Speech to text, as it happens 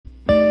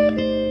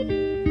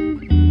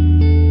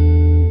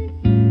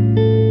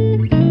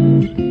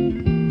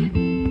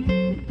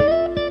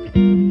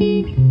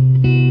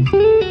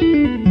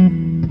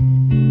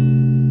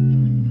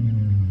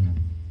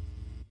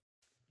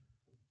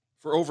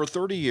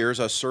30 years,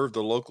 I served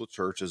the local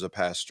church as a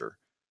pastor.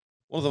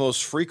 One of the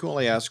most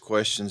frequently asked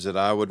questions that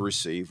I would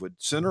receive would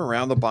center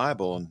around the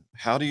Bible and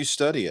how do you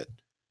study it?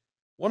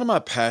 One of my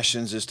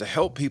passions is to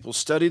help people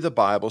study the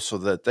Bible so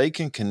that they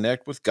can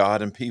connect with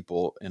God and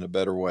people in a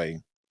better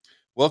way.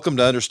 Welcome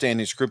to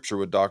Understanding Scripture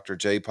with Dr.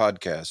 J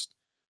podcast.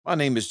 My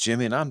name is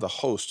Jimmy and I'm the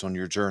host on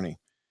your journey.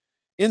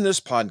 In this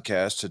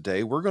podcast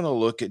today, we're going to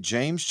look at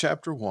James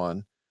chapter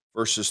 1,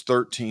 verses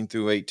 13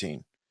 through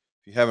 18.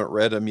 If you haven't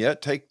read them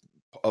yet,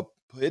 a,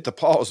 hit the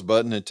pause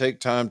button and take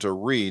time to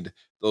read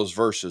those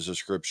verses of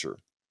Scripture.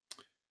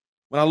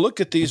 When I look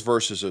at these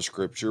verses of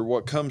Scripture,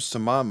 what comes to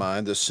my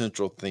mind, the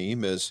central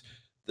theme, is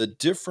the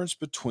difference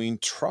between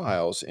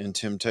trials and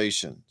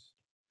temptations.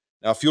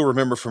 Now, if you'll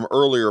remember from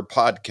earlier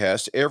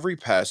podcasts, every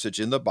passage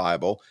in the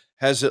Bible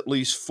has at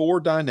least four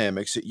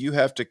dynamics that you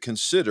have to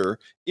consider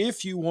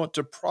if you want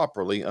to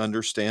properly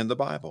understand the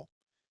Bible.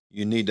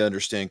 You need to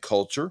understand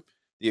culture,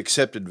 the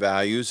accepted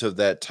values of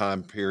that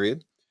time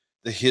period,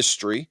 the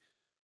history.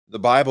 The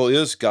Bible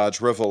is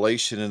God's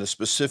revelation in a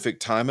specific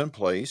time and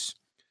place,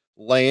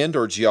 land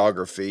or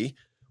geography,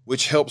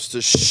 which helps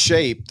to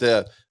shape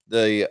the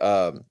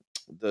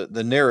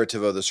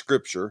narrative of the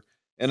Scripture,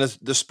 and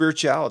the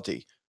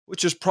spirituality,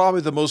 which is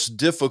probably the most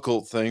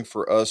difficult thing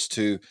for us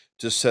to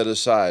set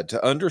aside,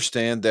 to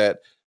understand that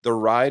the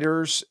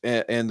writers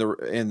and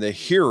the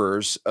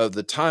hearers of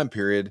the time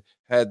period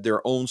had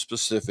their own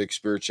specific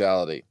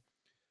spirituality.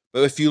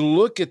 But if you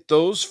look at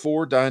those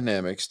four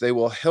dynamics, they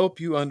will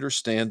help you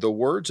understand the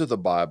words of the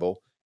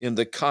Bible in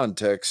the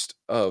context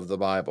of the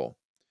Bible.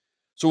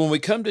 So when we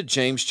come to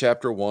James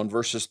chapter 1,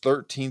 verses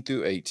 13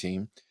 through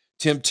 18,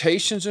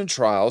 temptations and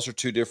trials are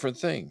two different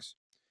things.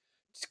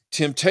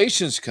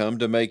 Temptations come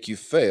to make you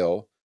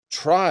fail,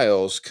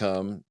 trials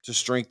come to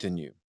strengthen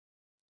you.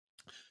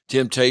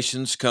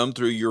 Temptations come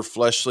through your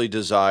fleshly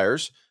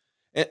desires,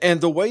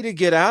 and the way to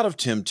get out of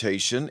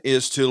temptation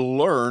is to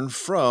learn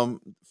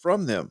from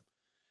them.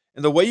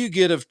 And the way you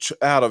get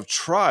out of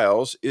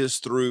trials is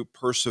through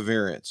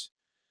perseverance.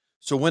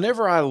 So,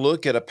 whenever I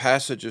look at a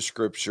passage of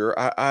scripture,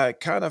 I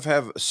kind of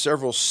have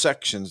several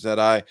sections that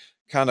I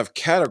kind of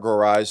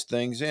categorize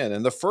things in.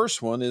 And the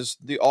first one is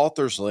the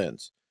author's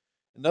lens.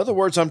 In other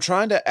words, I'm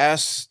trying to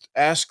ask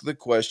the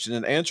question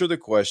and answer the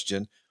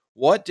question,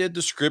 what did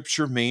the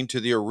scripture mean to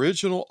the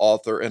original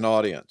author and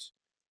audience?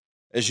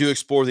 As you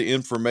explore the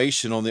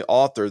information on the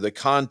author, the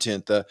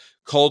content, the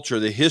culture,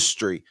 the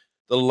history,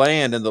 the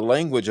land, and the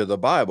language of the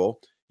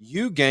Bible,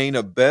 you gain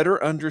a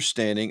better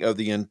understanding of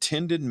the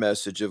intended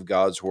message of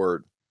God's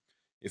Word.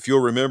 If you'll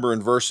remember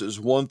in verses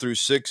 1 through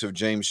 6 of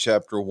James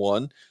chapter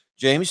 1,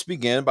 James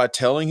began by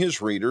telling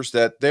his readers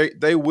that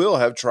they will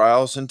have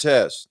trials and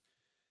tests.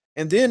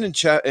 And then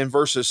in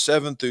verses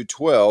 7 through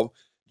 12,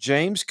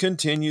 James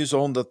continues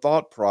on the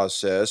thought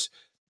process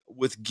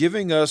with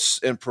giving us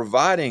and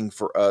providing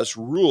for us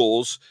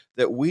rules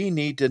that we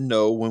need to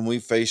know when we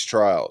face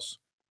trials.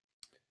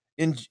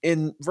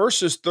 In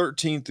verses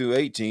 13 through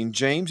 18,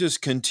 James is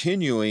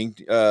continuing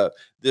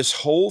this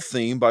whole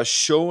theme by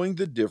showing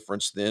the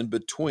difference then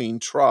between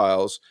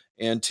trials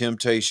and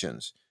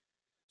temptations.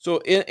 So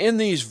in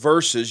these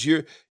verses,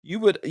 you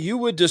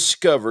would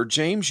discover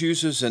James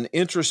uses an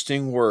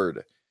interesting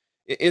word.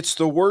 It's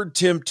the word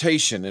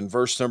temptation in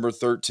verse number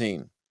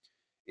 13.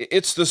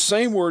 It's the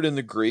same word in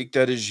the Greek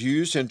that is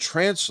used and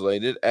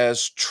translated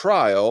as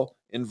trial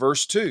in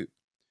verse 2.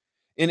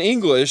 In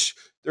English,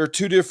 there are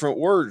two different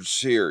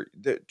words here,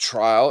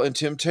 trial and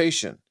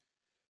temptation.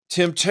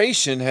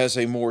 Temptation has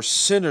a more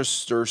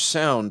sinister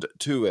sound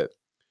to it.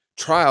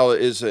 Trial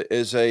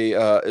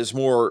is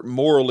more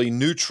morally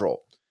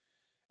neutral.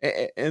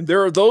 And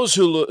there are those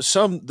who look,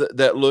 some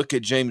that look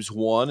at James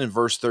 1 and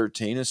verse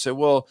 13 and say,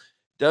 well,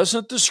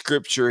 doesn't the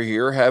scripture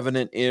here have an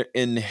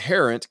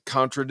inherent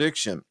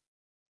contradiction?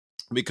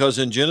 Because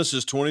in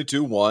Genesis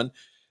 22:1,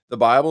 the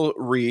Bible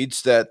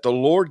reads that the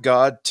Lord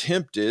God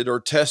tempted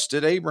or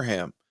tested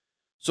Abraham.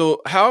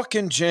 So, how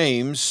can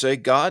James say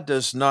God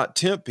does not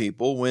tempt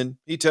people when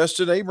he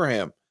tested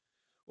Abraham?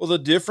 Well, the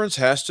difference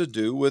has to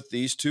do with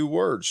these two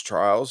words,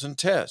 trials and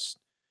tests.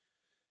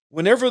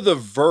 Whenever the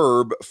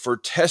verb for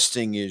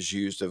testing is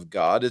used of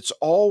God, it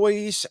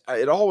always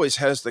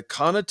has the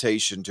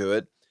connotation to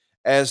it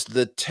as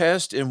the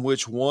test in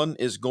which one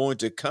is going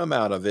to come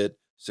out of it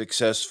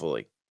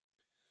successfully.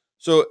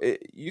 So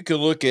you can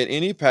look at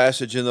any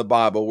passage in the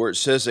Bible where it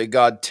says that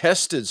God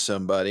tested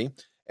somebody,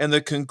 and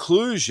the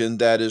conclusion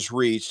that is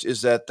reached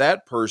is that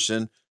that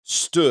person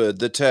stood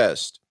the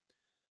test.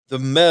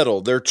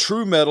 Their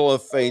true mettle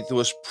of faith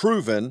was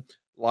proven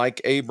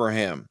like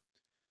Abraham.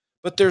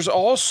 But there's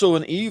also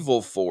an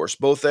evil force,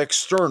 both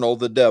external,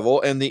 the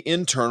devil, and the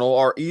internal,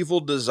 our evil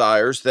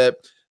desires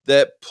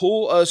that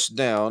pull us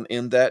down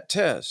in that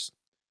test.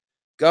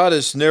 God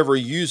is never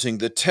using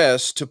the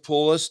test to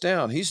pull us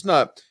down.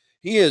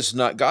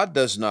 God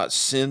does not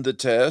send the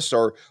test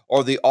or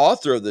the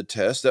author of the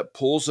test that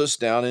pulls us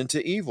down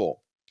into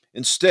evil.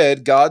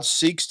 Instead, God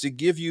seeks to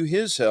give you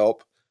his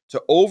help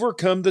to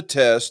overcome the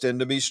test and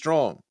to be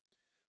strong.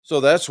 So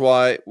that's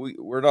why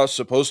we're not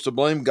supposed to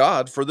blame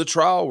God for the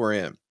trial we're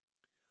in.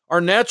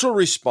 Our natural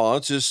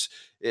response is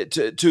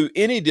to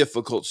any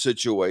difficult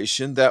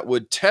situation that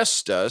would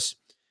test us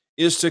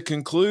is to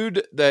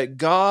conclude that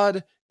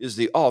God is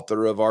the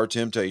author of our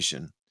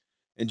temptation.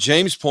 And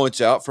James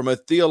points out from a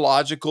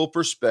theological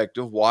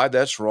perspective why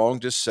that's wrong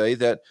to say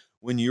that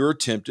when you're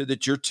tempted,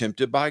 that you're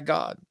tempted by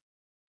God.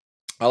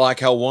 I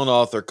like how one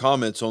author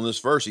comments on this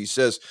verse. He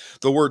says,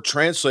 the word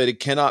translated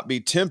cannot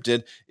be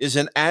tempted is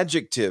an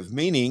adjective,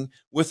 meaning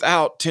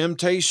without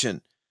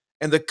temptation.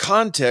 And the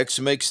context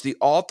makes the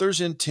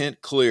author's intent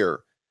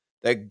clear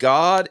that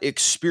God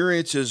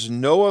experiences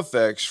no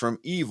effects from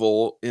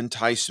evil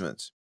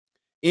enticements.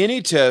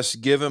 Any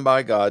test given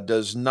by God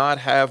does not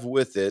have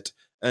with it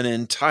an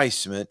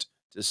enticement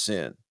to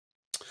sin.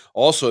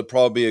 Also, it'd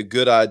probably be a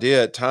good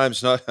idea at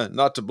times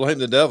not to blame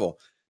the devil.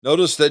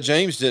 Notice that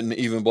James didn't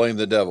even blame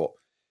the devil.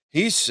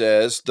 James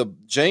says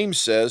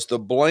the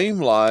blame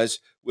lies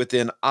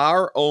within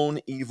our own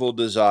evil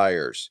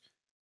desires.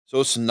 So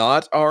it's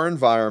not our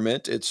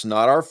environment, it's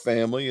not our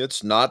family,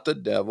 it's not the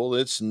devil,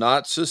 it's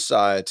not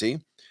society,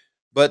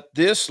 but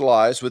this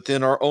lies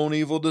within our own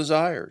evil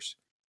desires.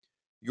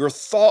 Your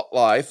thought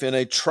life in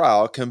a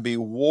trial can be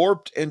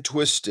warped and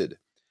twisted.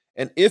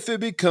 And if it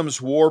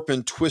becomes warped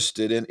and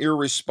twisted and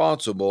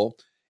irresponsible,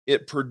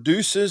 it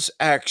produces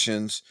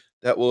actions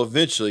that will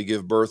eventually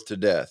give birth to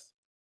death.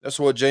 That's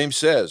what James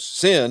says.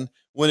 Sin,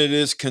 when it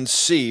is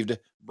conceived,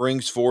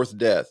 brings forth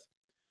death.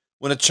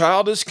 When a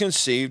child is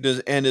conceived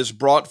and is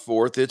brought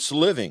forth, it's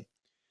living.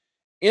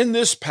 In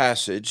this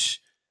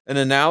passage, an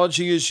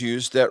analogy is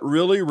used that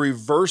really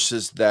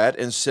reverses that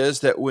and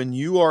says that when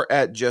you are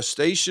at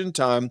gestation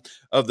time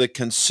of the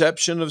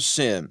conception of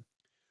sin,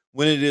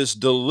 when it is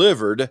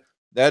delivered,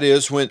 that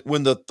is,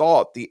 when the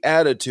thought, the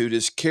attitude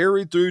is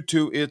carried through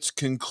to its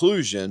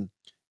conclusion,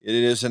 it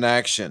is an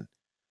action.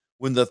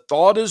 When the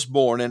thought is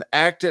born and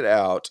acted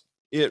out,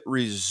 it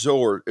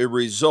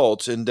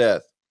results in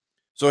death.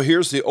 So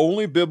here's the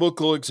only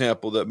biblical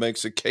example that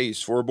makes a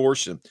case for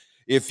abortion.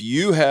 If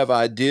you have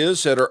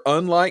ideas that are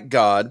unlike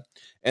God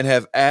and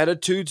have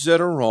attitudes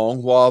that are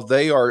wrong while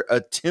they are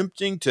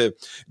attempting to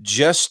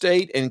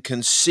gestate and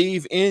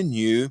conceive in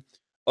you,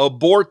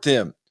 abort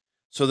them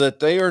so that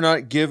they are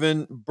not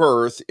given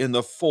birth in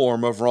the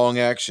form of wrong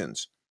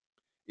actions.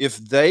 If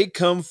they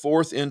come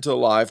forth into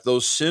life,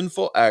 those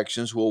sinful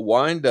actions will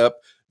wind up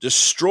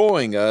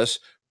destroying us,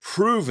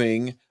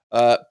 proving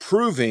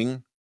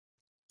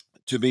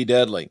to be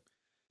deadly.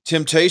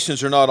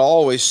 Temptations are not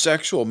always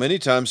sexual. Many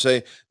times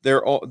they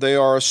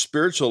are a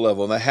spiritual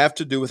level, and they have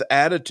to do with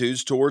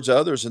attitudes towards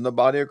others in the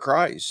body of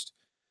Christ.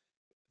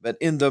 But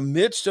in the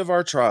midst of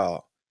our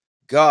trial,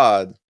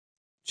 God,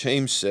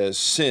 James says,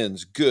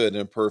 sends good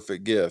and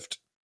perfect gift.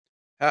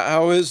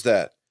 How is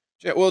that?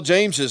 Well,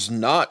 James is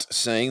not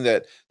saying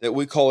that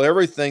we call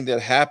everything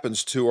that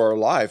happens to our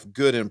life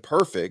good and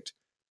perfect.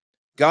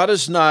 God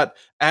is not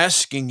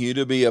asking you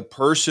to be a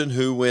person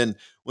who, when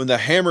the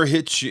hammer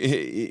hits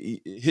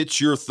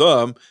your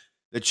thumb,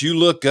 that you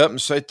look up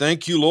and say,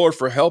 "Thank you, Lord,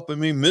 for helping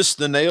me miss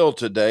the nail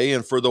today,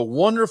 and for the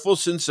wonderful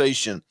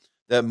sensation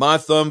that my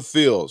thumb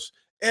feels."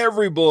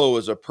 Every blow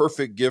is a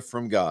perfect gift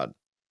from God.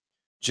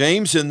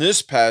 James in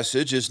this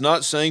passage is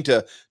not saying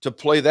to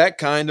play that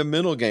kind of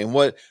mental game.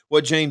 What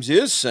James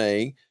is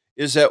saying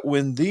is that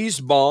when these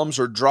bombs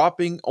are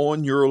dropping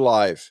on your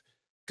life,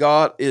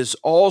 God is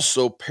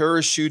also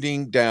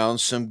parachuting down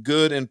some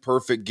good and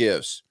perfect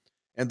gifts,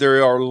 and they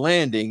are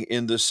landing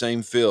in the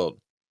same field.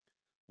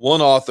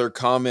 One author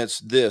comments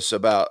this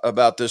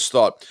about this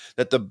thought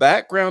that the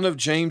background of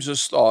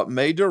James's thought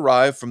may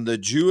derive from the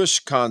Jewish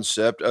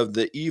concept of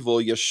the evil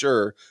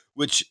Yashur,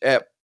 which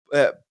at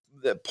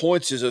that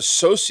points is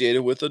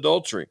associated with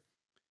adultery.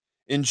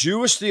 In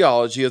Jewish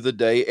theology of the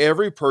day,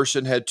 every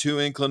person had two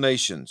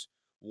inclinations,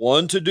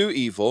 one to do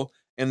evil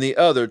and the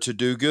other to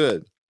do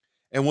good.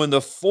 And when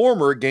the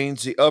former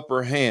gains the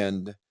upper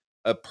hand,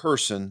 a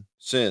person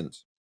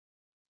sins.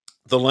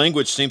 The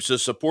language seems to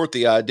support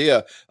the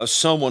idea of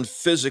someone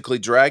physically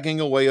dragging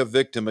away a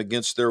victim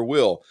against their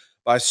will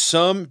by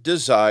some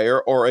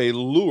desire or a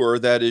lure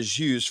that is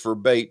used for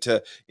bait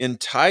to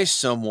entice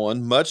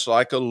someone, much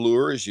like a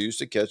lure is used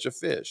to catch a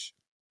fish.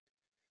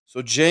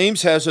 So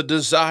James has a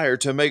desire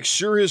to make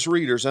sure his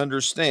readers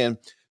understand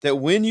that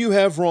when you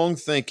have wrong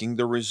thinking,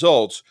 the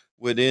results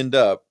would end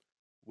up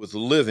with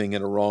living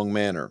in a wrong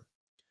manner.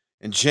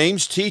 And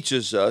James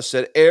teaches us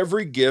that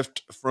every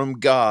gift from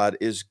God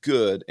is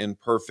good and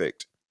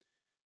perfect.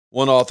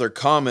 One author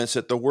comments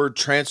that the word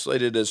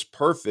translated as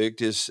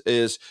perfect is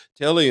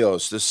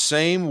teleos, the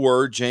same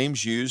word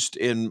James used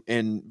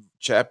in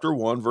chapter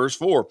 1, verse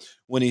 4,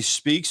 when he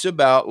speaks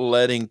about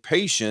letting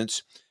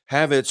patience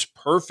have its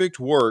perfect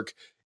work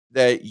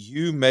that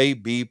you may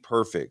be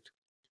perfect.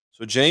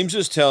 So James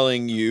is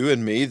telling you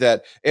and me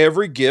that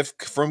every gift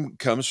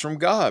comes from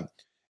God.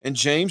 And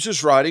James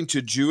is writing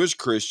to Jewish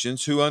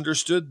Christians who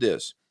understood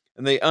this,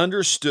 and they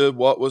understood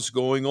what was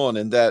going on,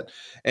 and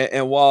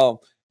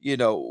while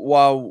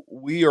while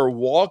we are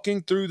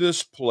walking through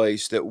this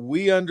place, that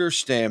we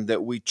understand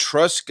that we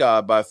trust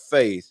God by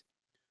faith,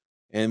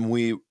 and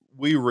we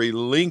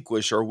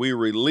relinquish or we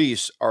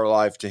release our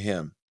life to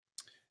Him.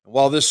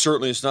 While this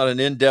certainly is not an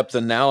in depth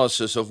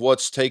analysis of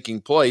what's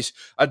taking place,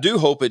 I do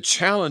hope it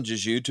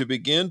challenges you to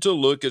begin to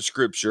look at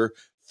Scripture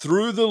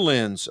through the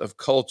lens of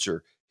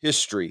culture,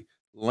 history,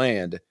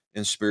 land,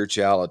 and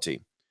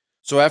spirituality.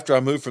 So, after I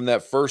move from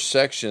that first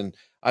section,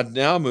 I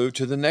now move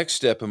to the next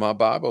step in my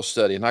Bible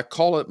study, and I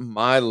call it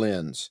my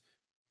lens.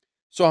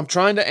 So, I'm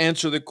trying to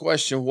answer the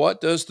question, what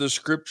does the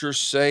Scripture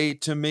say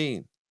to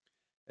me?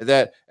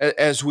 That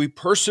as we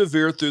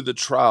persevere through the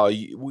trial,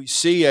 we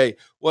see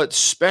what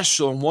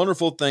special and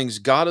wonderful things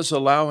God is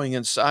allowing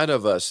inside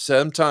of us,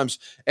 sometimes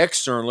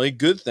externally,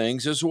 good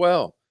things as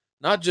well,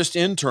 not just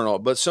internal,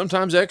 but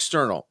sometimes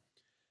external.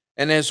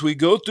 And as we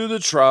go through the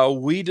trial,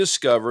 we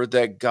discover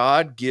that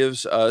God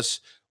gives us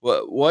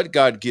what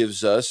God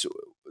gives us,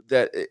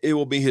 that it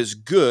will be his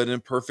good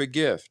and perfect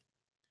gift.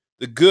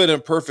 The good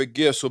and perfect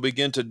gifts will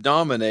begin to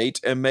dominate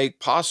and make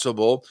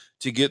possible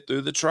to get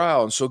through the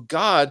trial. And so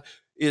God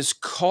is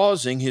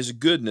causing his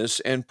goodness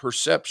and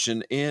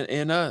perception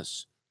in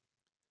us.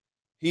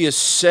 He is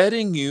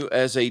setting you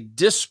as a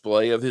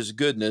display of his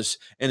goodness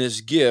and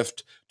his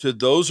gift to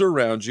those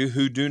around you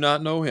who do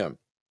not know him.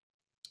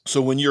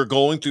 So when you're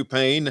going through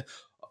pain,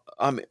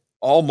 I mean,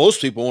 all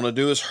most people want to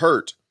do is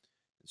hurt.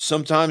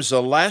 Sometimes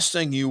the last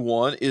thing you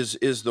want is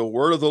the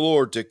word of the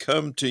Lord to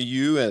come to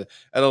you at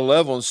a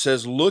level and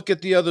says, look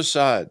at the other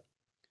side.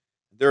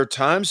 There are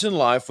times in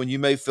life when you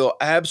may feel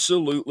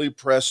absolutely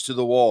pressed to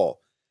the wall.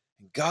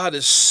 God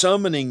is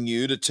summoning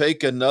you to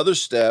take another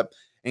step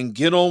and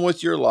get on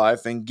with your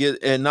life and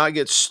not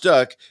get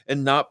stuck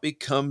and not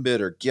become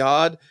bitter.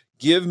 God,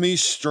 give me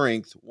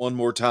strength one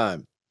more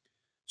time.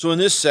 So in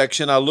this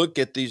section, I look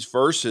at these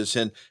verses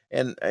and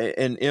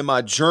in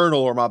my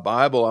journal or my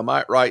Bible, I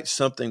might write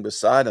something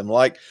beside them,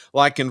 like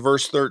in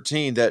verse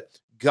 13, that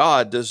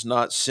God does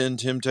not send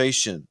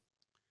temptation.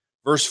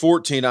 Verse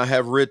 14, I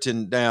have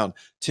written down,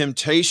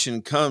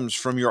 temptation comes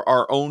from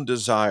our own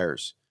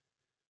desires.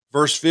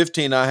 Verse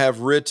 15, I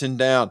have written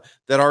down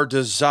that our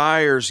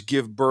desires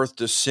give birth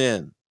to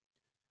sin.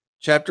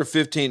 Verse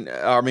 15,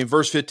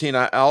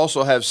 I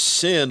also have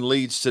sin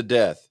leads to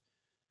death.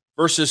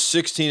 Verses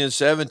 16 and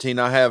 17,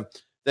 I have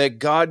that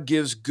God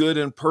gives good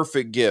and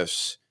perfect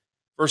gifts.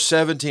 Verse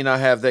 17, I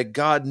have that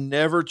God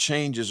never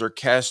changes or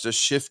casts a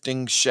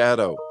shifting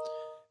shadow.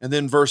 And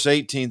then verse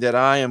 18, that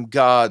I am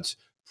God's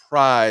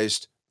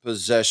prized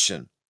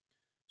possession.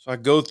 So I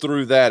go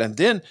through that, and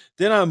then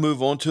I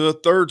move on to a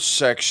third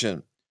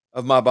section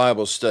of my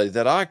Bible study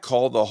that I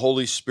call the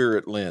Holy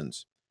Spirit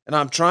lens. And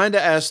I'm trying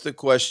to ask the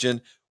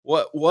question,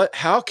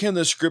 how can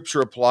the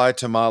scripture apply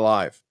to my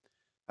life?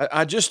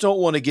 I just don't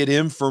want to get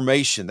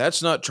information.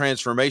 That's not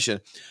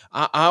transformation.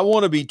 I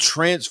want to be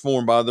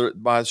transformed by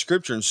the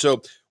scripture. And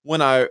so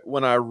when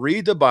I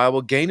read the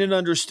Bible, gain an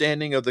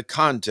understanding of the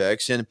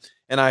context, and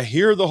I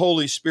hear the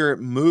Holy Spirit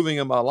moving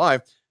in my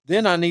life,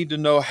 then I need to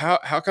know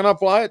how can I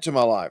apply it to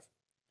my life.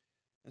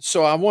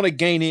 So I want to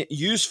gain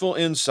useful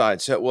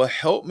insights that will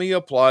help me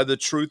apply the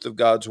truth of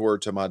God's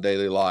word to my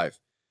daily life.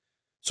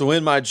 So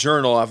in my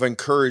journal, I've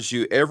encouraged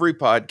you every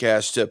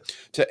podcast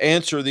to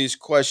answer these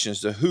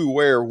questions: the who,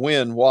 where,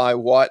 when, why,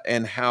 what,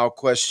 and how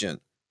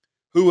question.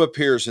 Who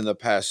appears in the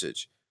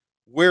passage?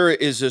 Where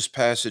is this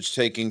passage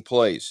taking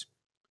place?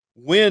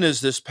 When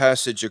is this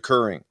passage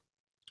occurring?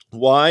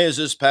 Why is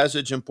this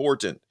passage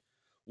important?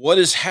 What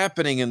is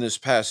happening in this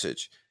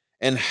passage?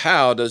 And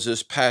how does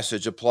this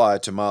passage apply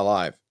to my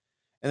life?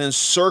 And then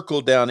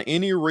circle down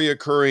any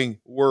reoccurring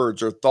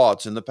words or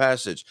thoughts in the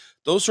passage.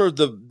 Those are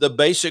the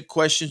basic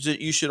questions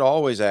that you should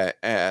always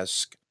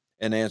ask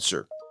and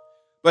answer.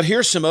 But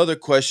here's some other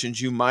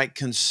questions you might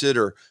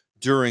consider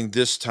during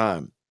this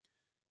time.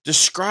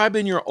 Describe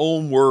in your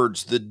own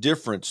words the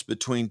difference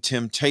between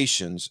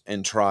temptations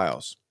and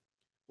trials.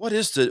 What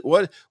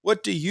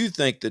do you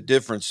think the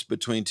difference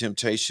between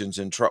temptations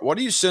and trials? What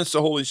do you sense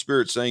the Holy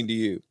Spirit saying to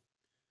you?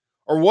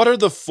 Or what are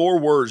the four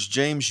words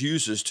James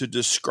uses to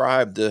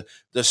describe the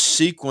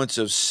sequence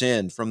of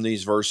sin from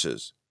these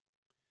verses?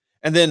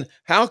 And then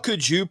how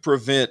could you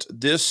prevent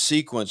this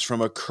sequence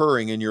from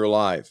occurring in your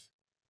life?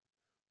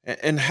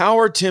 And how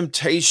are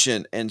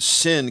temptation and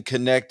sin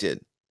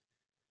connected?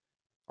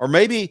 Or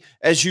maybe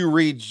as you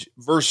read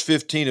verse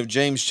 15 of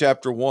James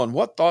chapter 1,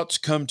 what thoughts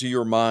come to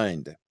your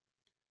mind? And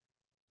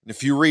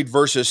if you read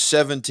verses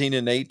 17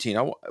 and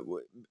 18,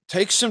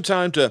 take some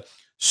time to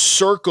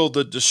circle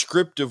the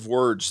descriptive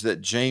words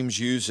that James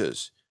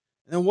uses.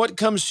 And then what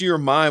comes to your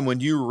mind when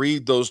you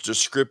read those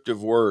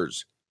descriptive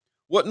words?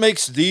 What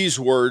makes these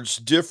words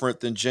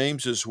different than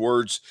James's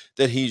words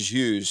that he's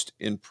used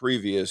in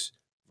previous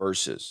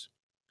verses?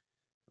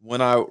 When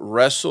I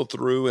wrestle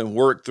through and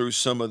work through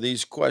some of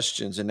these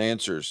questions and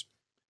answers,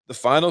 the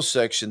final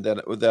section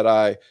that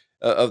I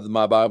of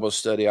my Bible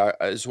study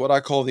is what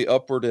I call the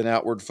upward and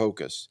outward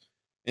focus,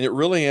 and it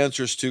really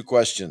answers two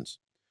questions.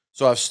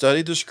 So I've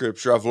studied the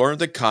scripture, I've learned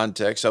the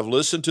context, I've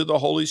listened to the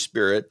Holy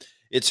Spirit.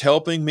 It's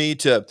helping me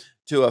to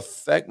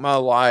affect my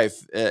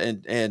life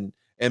and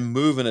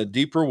move in a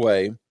deeper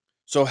way.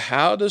 So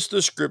how does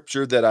the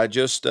scripture that I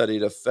just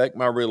studied affect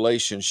my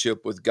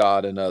relationship with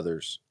God and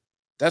others?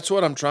 That's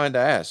what I'm trying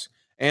to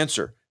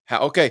answer.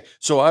 Okay,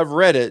 so I've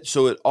read it,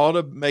 so it ought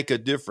to make a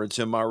difference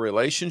in my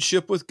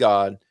relationship with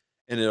God,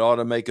 and it ought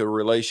to make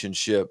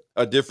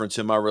a difference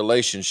in my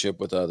relationship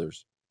with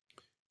others.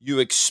 You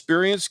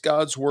experience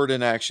God's word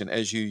in action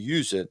as you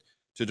use it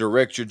to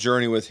direct your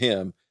journey with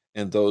Him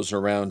and those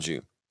around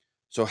you.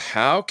 So,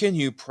 how can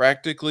you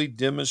practically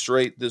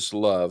demonstrate this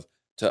love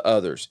to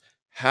others?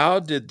 How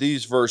did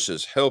these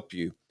verses help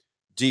you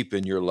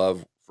deepen your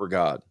love for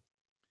God?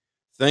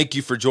 Thank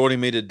you for joining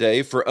me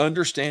today for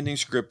Understanding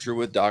Scripture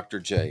with Dr.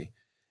 J.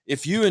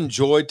 If you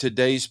enjoyed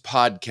today's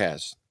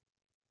podcast,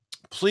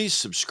 please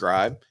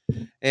subscribe.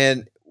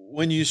 And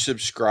when you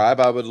subscribe,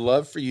 I would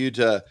love for you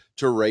to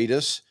rate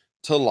us,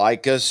 to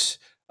like us,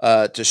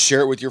 to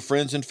share it with your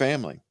friends and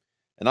family.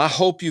 And I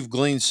hope you've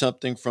gleaned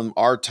something from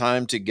our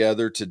time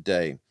together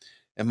today.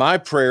 And my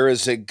prayer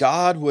is that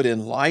God would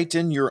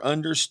enlighten your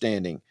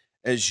understanding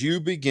as you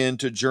begin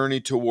to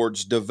journey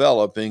towards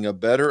developing a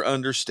better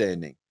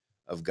understanding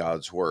of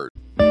God's Word.